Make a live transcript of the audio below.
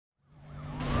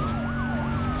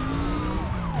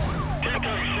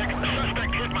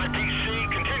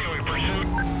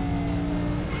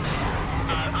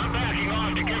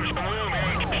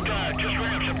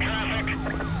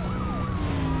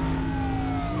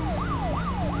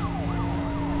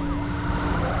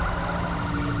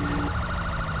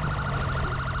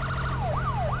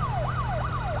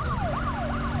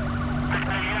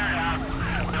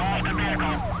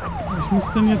Ich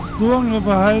muss den jetzt nur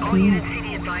behalten.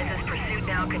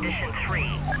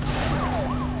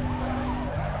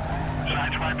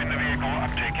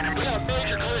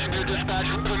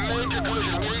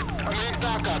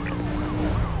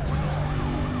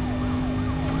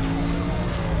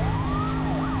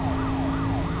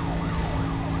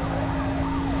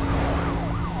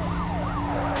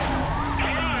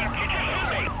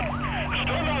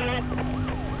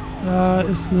 Da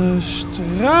ist eine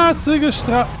Straße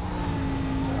gestraft.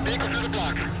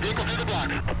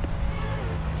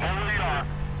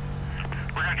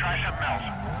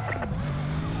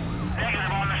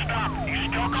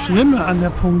 Das Schlimme an der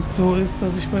Punkt so ist,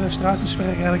 dass ich bei der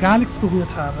Straßensperre gerade gar nichts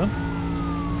berührt habe.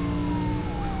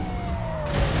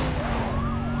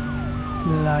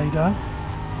 Leider.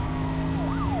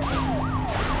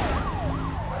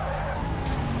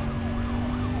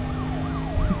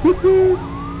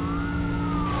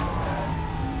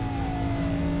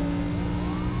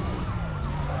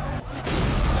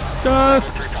 Das...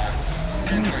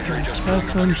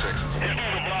 2,5.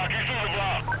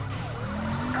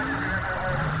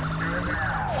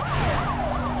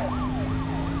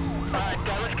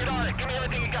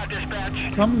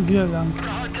 Komm hier lang.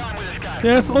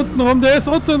 Der ist unten rum, der ist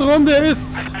unten rum, der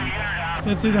ist...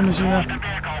 Jetzt sieht er mich wieder.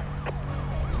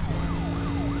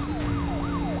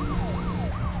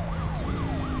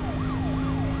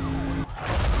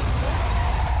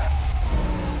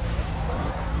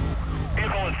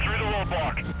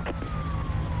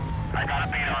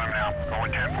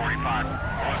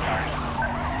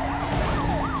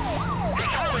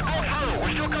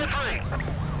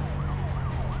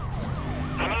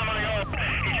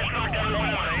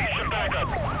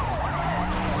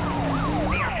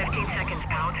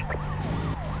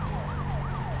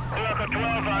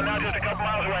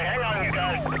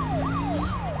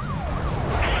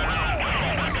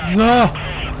 So.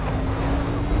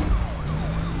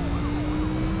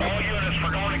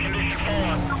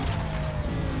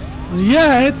 Und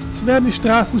jetzt werden die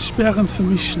Straßensperren für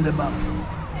mich schlimmer.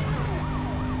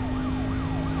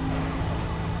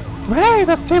 Hey,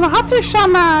 das Thema hatte ich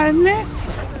schon mal, ne?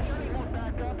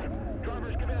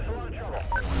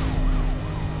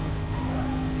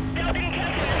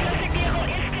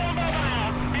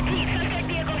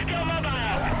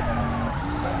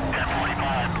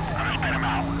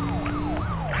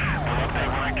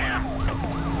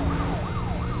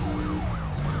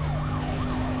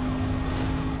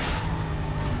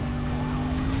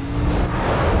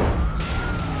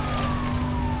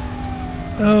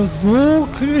 So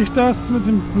kriege ich das mit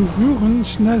dem Berühren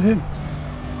schnell hin.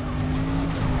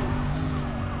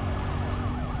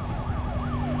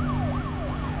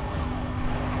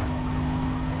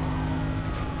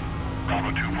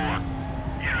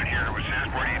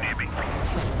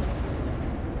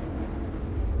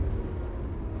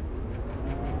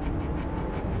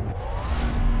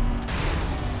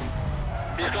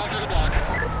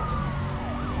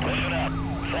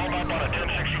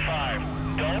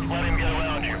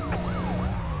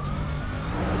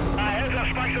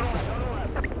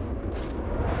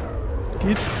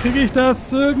 Kriege ich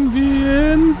das irgendwie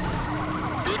hin?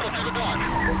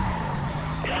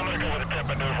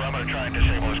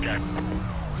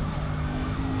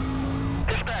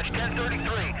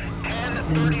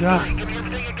 Da.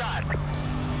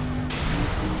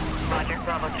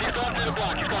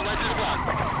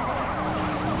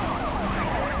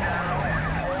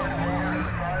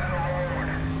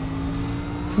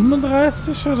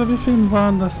 $35 oder wie viel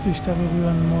waren das, die ich da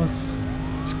berühren muss?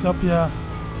 Ich glaube ja.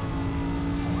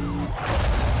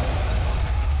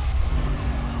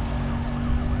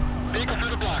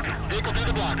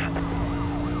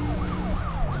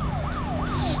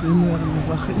 Das Schlimme an der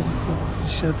Sache ist, dass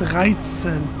ich ja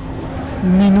 13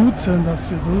 Minuten das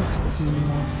hier durchziehen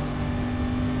muss.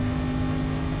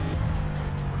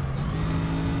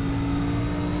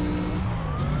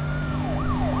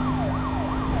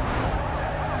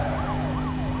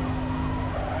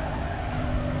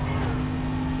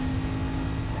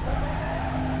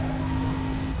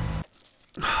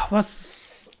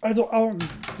 Was? Also Augen.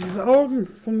 Diese Augen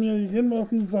von mir, die gehen mir auf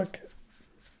den Sack.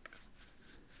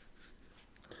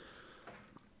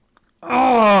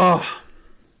 Ah!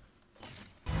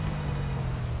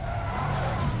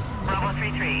 Bravo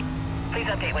 3-3.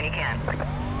 Please update when you can.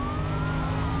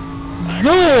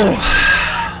 So.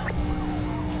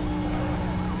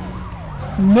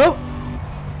 No.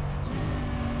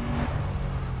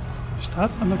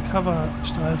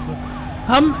 Staats-Undercover-Streife.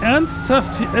 Haben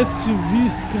ernsthaft die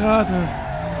SUVs gerade...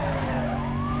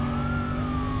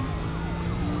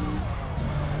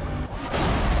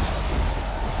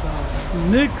 So,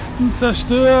 nächsten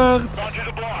zerstört.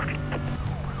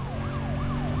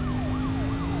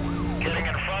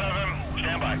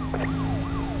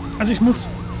 Also ich muss...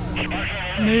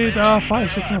 Nee, da fahre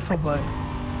ich jetzt mal vorbei.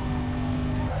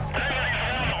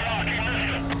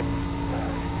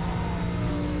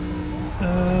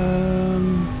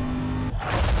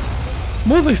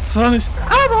 Muss ich zwar nicht,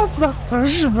 aber es macht so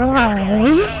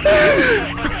Spaß.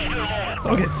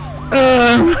 Okay.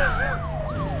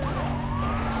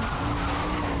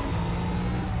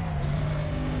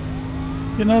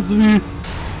 Genauso wie...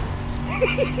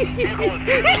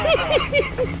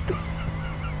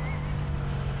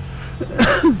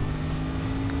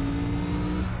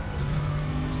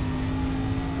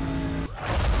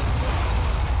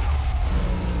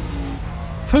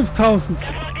 $5.000.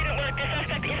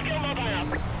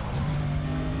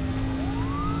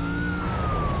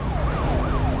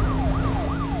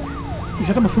 Ich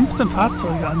hatte mal 15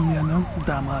 Fahrzeuge an mir, ne?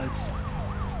 Damals.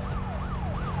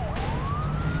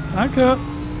 Danke.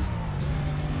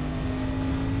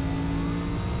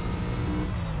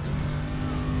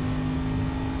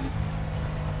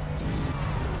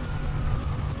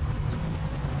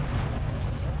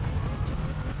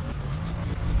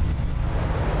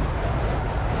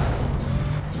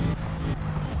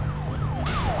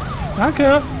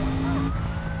 Danke.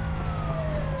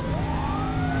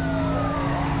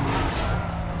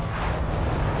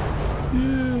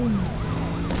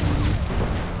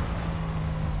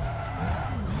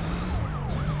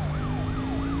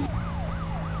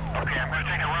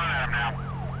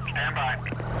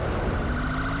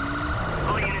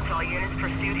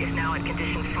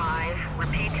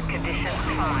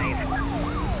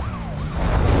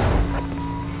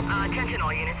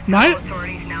 Nein!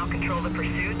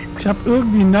 Ich habe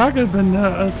irgendwie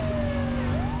Nagelbänder als...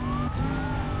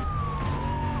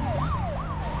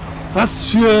 Was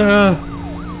für...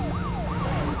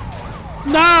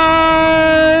 Nein!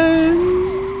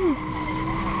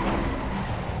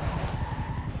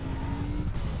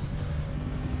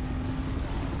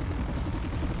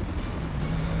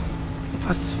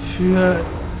 Was für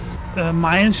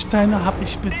Meilensteine habe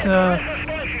ich bitte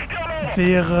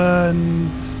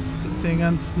während den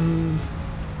ganzen...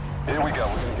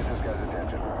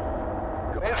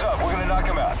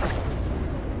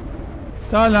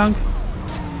 Da lang.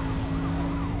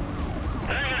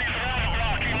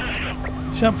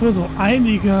 Ich habe wohl so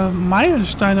einige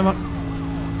Meilensteine... War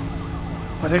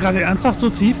der gerade ernsthaft so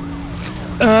tief?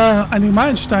 Einige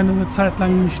Meilensteine eine Zeit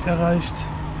lang nicht erreicht.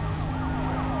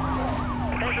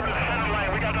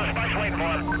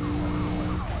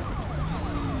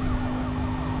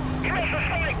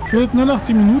 Fehlt nur noch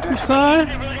die Minutenzahl.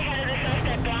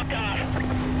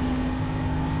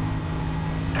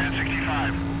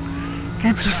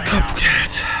 Und das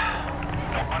Kopfgeld.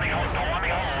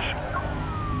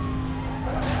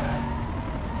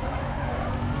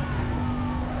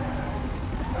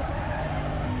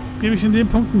 Jetzt gebe ich in dem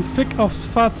Punkt einen Fick aufs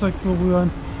Fahrzeug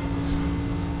berühren.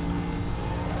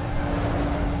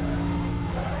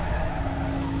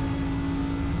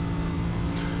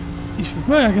 Ich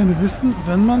würde mal ja gerne wissen,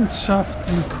 wenn man es schafft,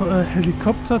 den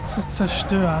Helikopter zu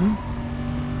zerstören,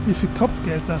 wie viel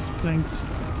Kopfgeld das bringt.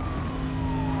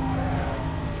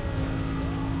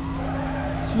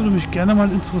 Das würde mich gerne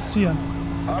mal interessieren.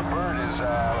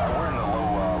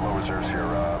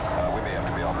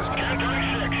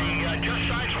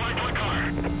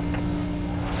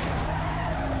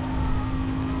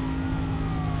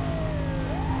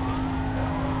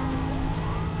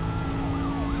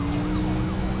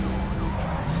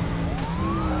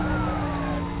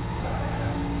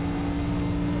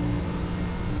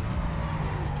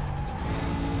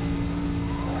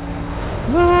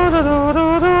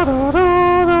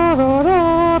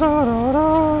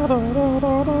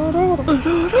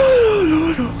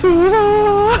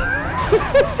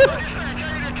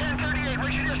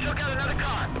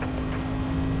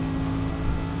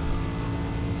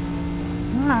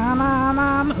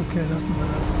 Okay, lassen wir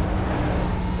das.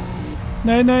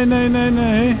 Nein, nein, nein, nein,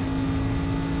 nein.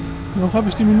 Noch habe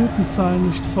ich die Minutenzahl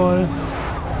nicht voll.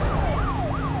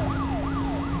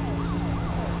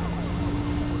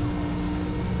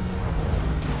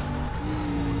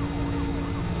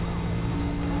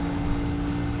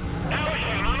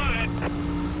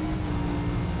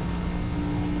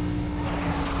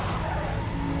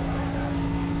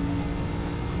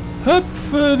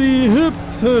 Hüpfe, die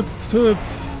hüpft, hüpft, hüpft.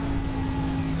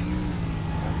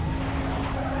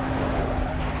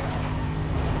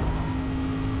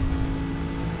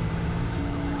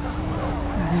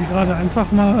 Die gerade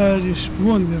einfach mal die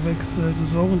Spuren gewechselt. Das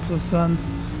ist auch interessant.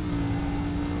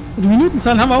 Die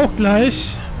Minutenzahl haben wir auch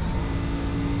gleich.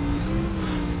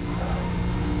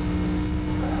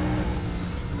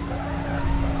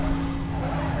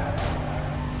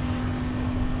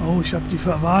 Oh, ich habe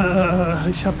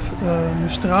eine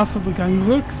Strafe begangen.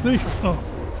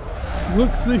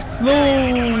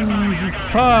 Rücksichtsloses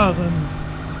Fahren.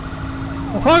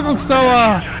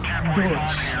 Verfolgungsdauer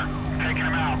durch.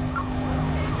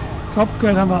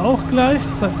 Kopfgeld haben wir auch gleich.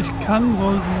 Das heißt, ich kann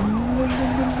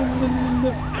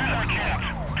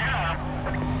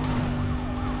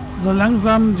so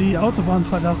langsam die Autobahn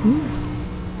verlassen.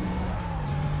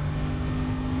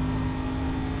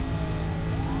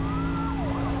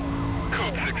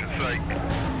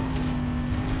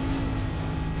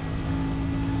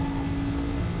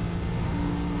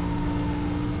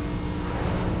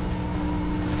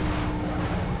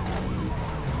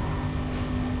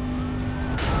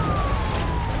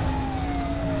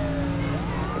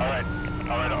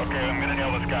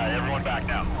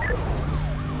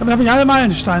 Damit habe ich alle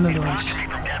Meilensteine durch.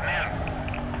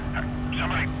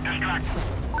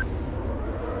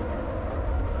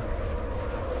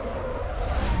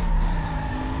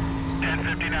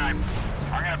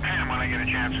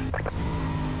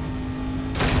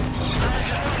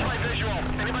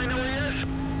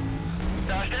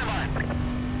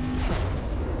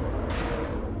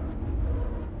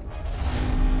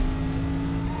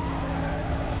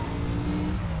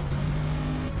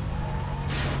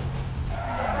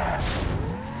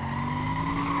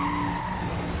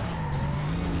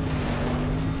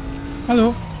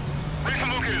 Hallo.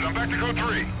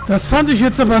 Das fand ich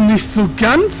jetzt aber nicht so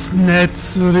ganz nett,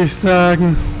 würde ich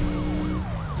sagen.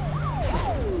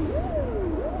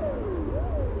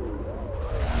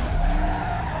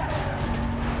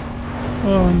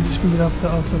 Und ich bin wieder auf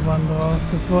der Autobahn drauf.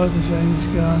 Das wollte ich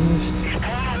eigentlich gar nicht.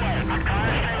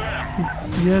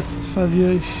 Und jetzt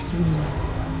verliere ich ihn.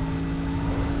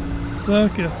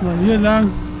 Zack, erstmal hier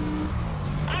lang.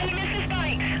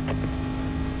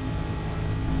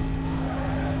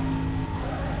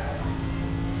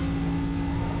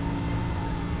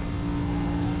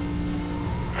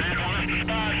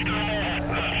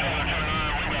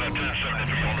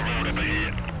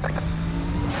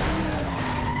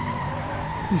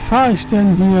 Wie fahre ich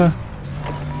denn hier?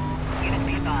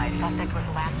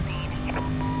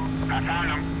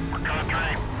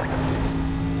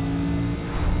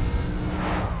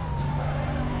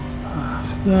 Ach,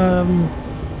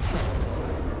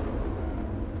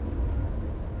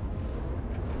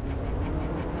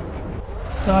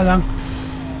 da lang.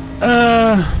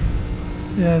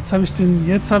 Ja, jetzt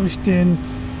habe ich den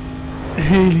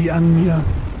Heli an mir.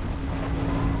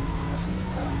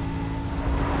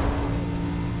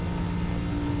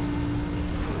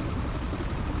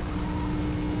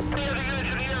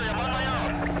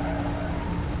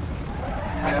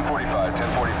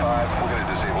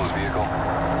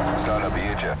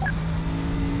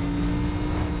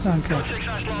 Danke.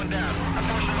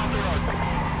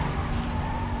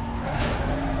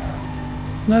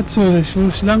 Natürlich, wo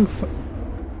ich lang...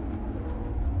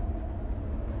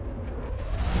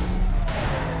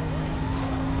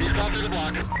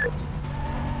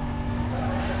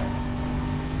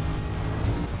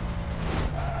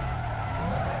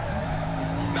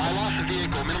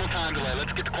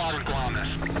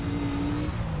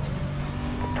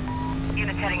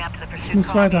 Ich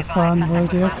muss weiterfahren, weil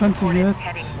der könnte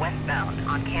jetzt...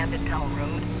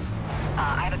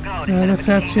 Ja, der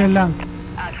fährt hier lang.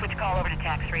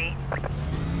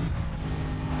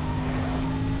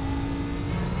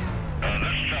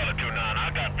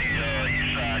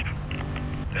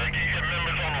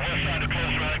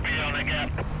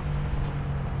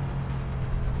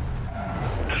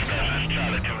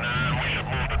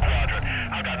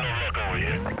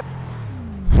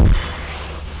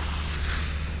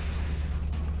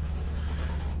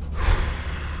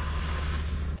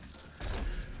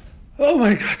 Oh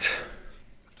mein Gott.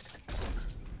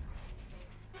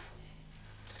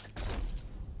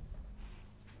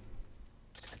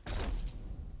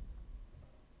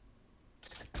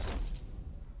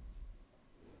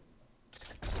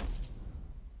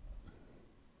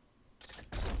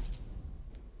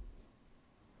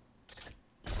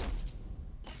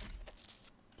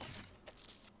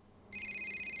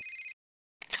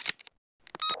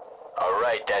 All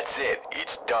right, that's it.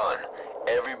 It's done.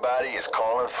 Everybody is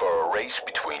calling for a race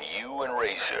between you and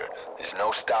Razor. There's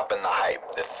no stopping the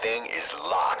hype. The thing is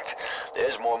locked.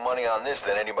 There's more money on this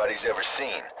than anybody's ever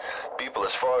seen. People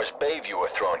as far as Bayview are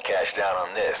throwing cash down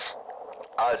on this.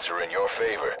 Odds are in your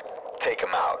favor. Take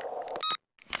 'em out.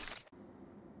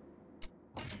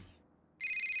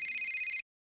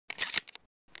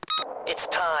 It's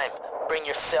time. Bring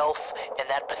yourself and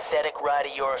that pathetic ride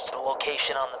of yours to the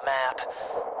location on the map.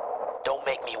 Don't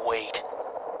make me wait.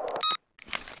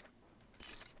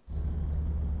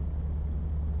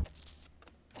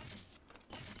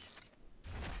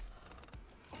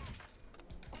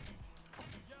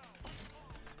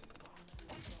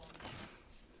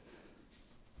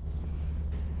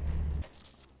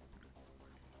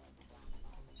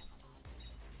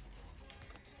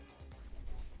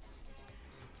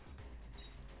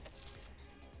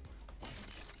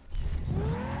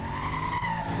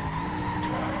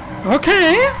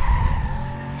 Okay.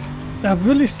 Da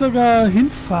will ich sogar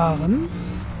hinfahren.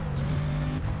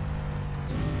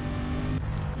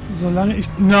 Solange ich...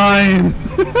 Nein!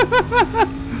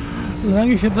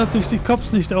 Solange ich jetzt natürlich die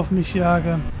Cops nicht auf mich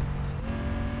jage.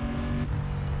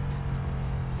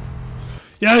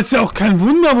 Ja, ist ja auch kein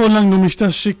Wunder, wo lang du mich da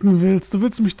schicken willst. Du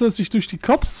willst mich, dass ich durch die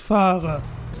Cops fahre.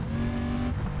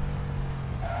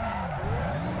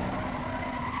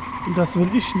 Und das will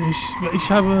ich nicht, weil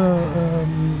ich habe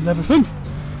Level 5.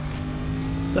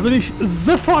 Da bin ich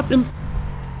sofort im...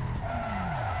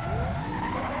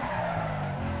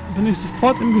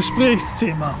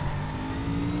 Gesprächsthema.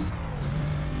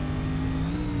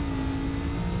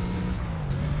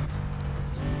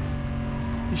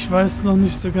 Ich weiß noch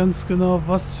nicht so ganz genau,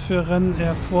 was für Rennen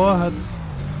er vorhat.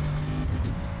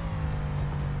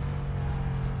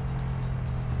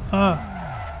 Ah.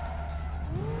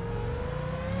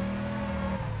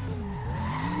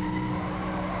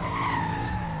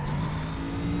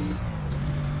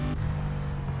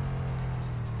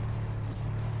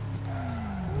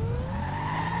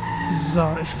 So,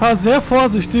 ich fahre sehr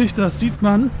vorsichtig, das sieht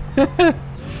man.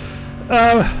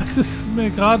 Es ist mir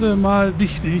gerade mal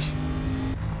wichtig.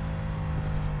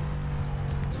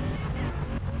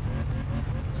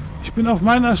 Ich bin auf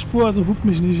meiner Spur, also hupt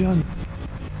mich nicht an.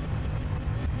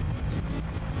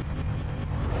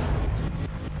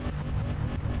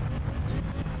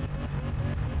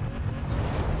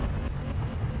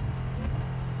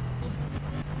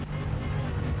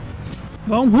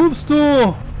 Warum hupst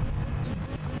du?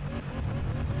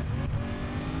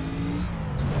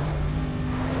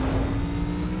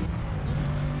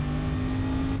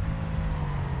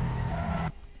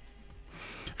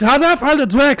 Gerade auf alle,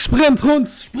 Drag, Sprint, rund,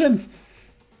 Sprint.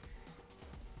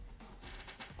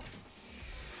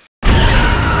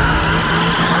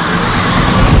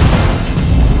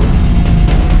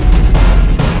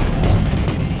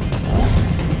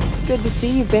 Good to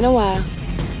see you. Been a while.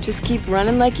 Just keep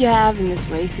running like you have and this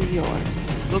race is yours.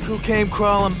 Look who came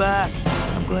crawling back.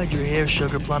 I'm glad you're here,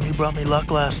 Sugar Plum. You brought me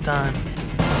luck last time.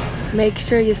 Make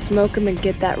sure you smoke 'em and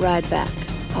get that ride back.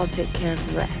 I'll take care of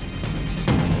the rest.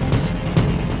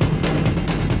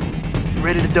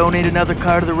 Ready to donate another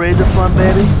car to the Razor Fund,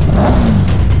 baby?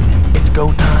 It's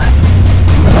go time.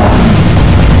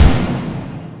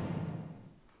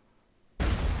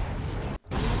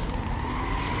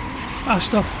 Ah,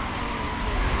 stopp.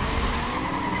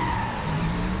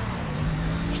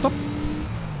 Stopp.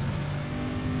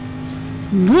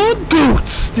 Nun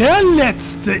gut, der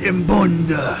Letzte im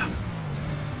Bunde.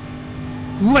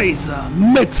 Razor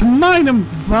mit meinem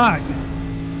Wagen.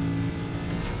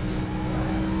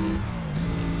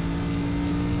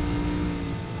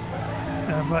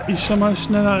 War ich schon mal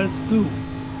schneller als du.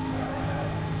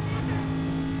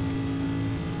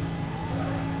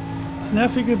 Das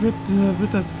Nervige wird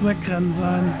das Drag-Rennen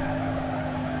sein.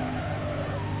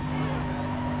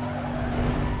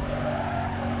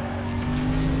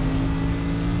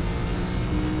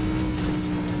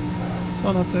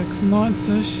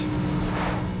 ...296...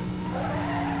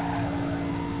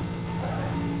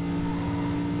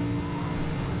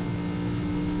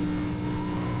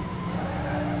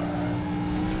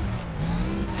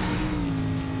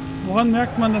 Woran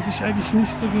merkt man, dass ich eigentlich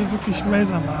nicht so wirklich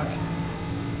Razor mag?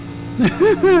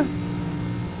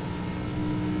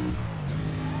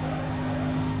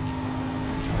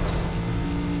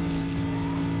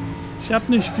 Ich habe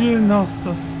nicht viel Nass,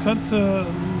 das könnte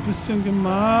ein bisschen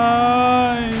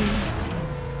gemein.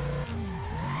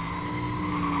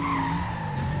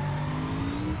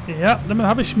 Ja, damit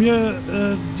habe ich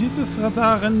mir dieses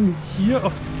Radarrennen hier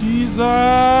auf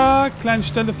dieser kleinen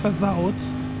Stelle versaut.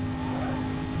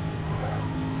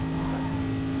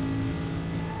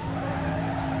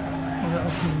 Oder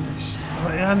auch nicht.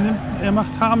 Aber er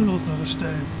macht harmlosere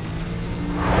Stellen.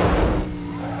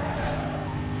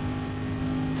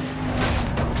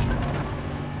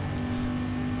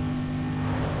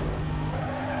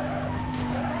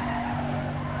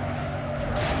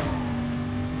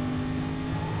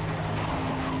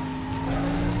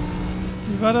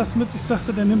 Wie war das mit? Ich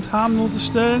sagte, der nimmt harmlose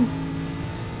Stellen.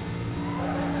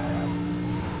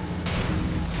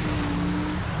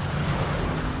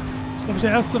 Ich glaube,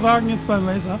 der erste Wagen jetzt bei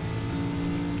Razer.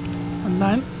 Und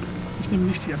nein, ich nehme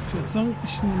nicht die Abkürzung.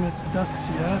 Ich nehme das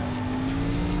hier.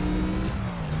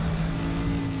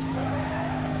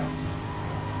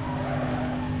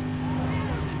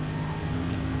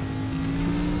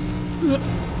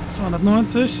 Das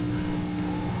 290.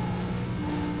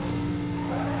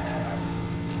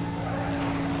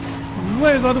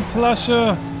 Razer, du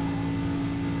Flasche!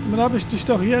 Damit habe ich dich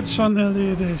doch jetzt schon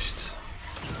erledigt.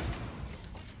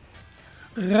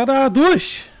 Radar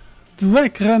durch!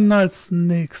 Dragrennen als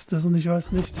nächstes und ich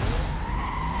weiß nicht.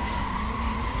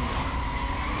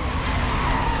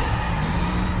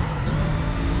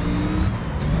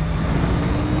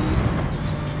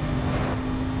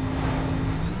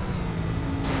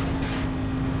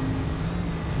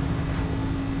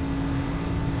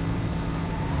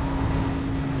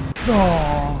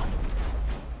 Oh.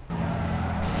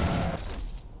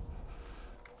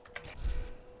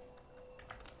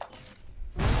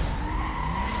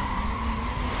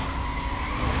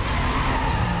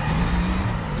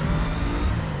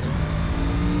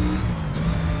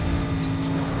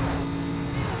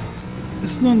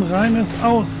 Ist nun reines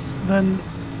Aus, wenn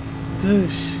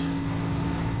dich.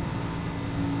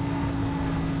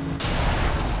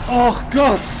 Och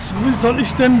Gott, wie soll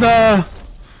ich denn da?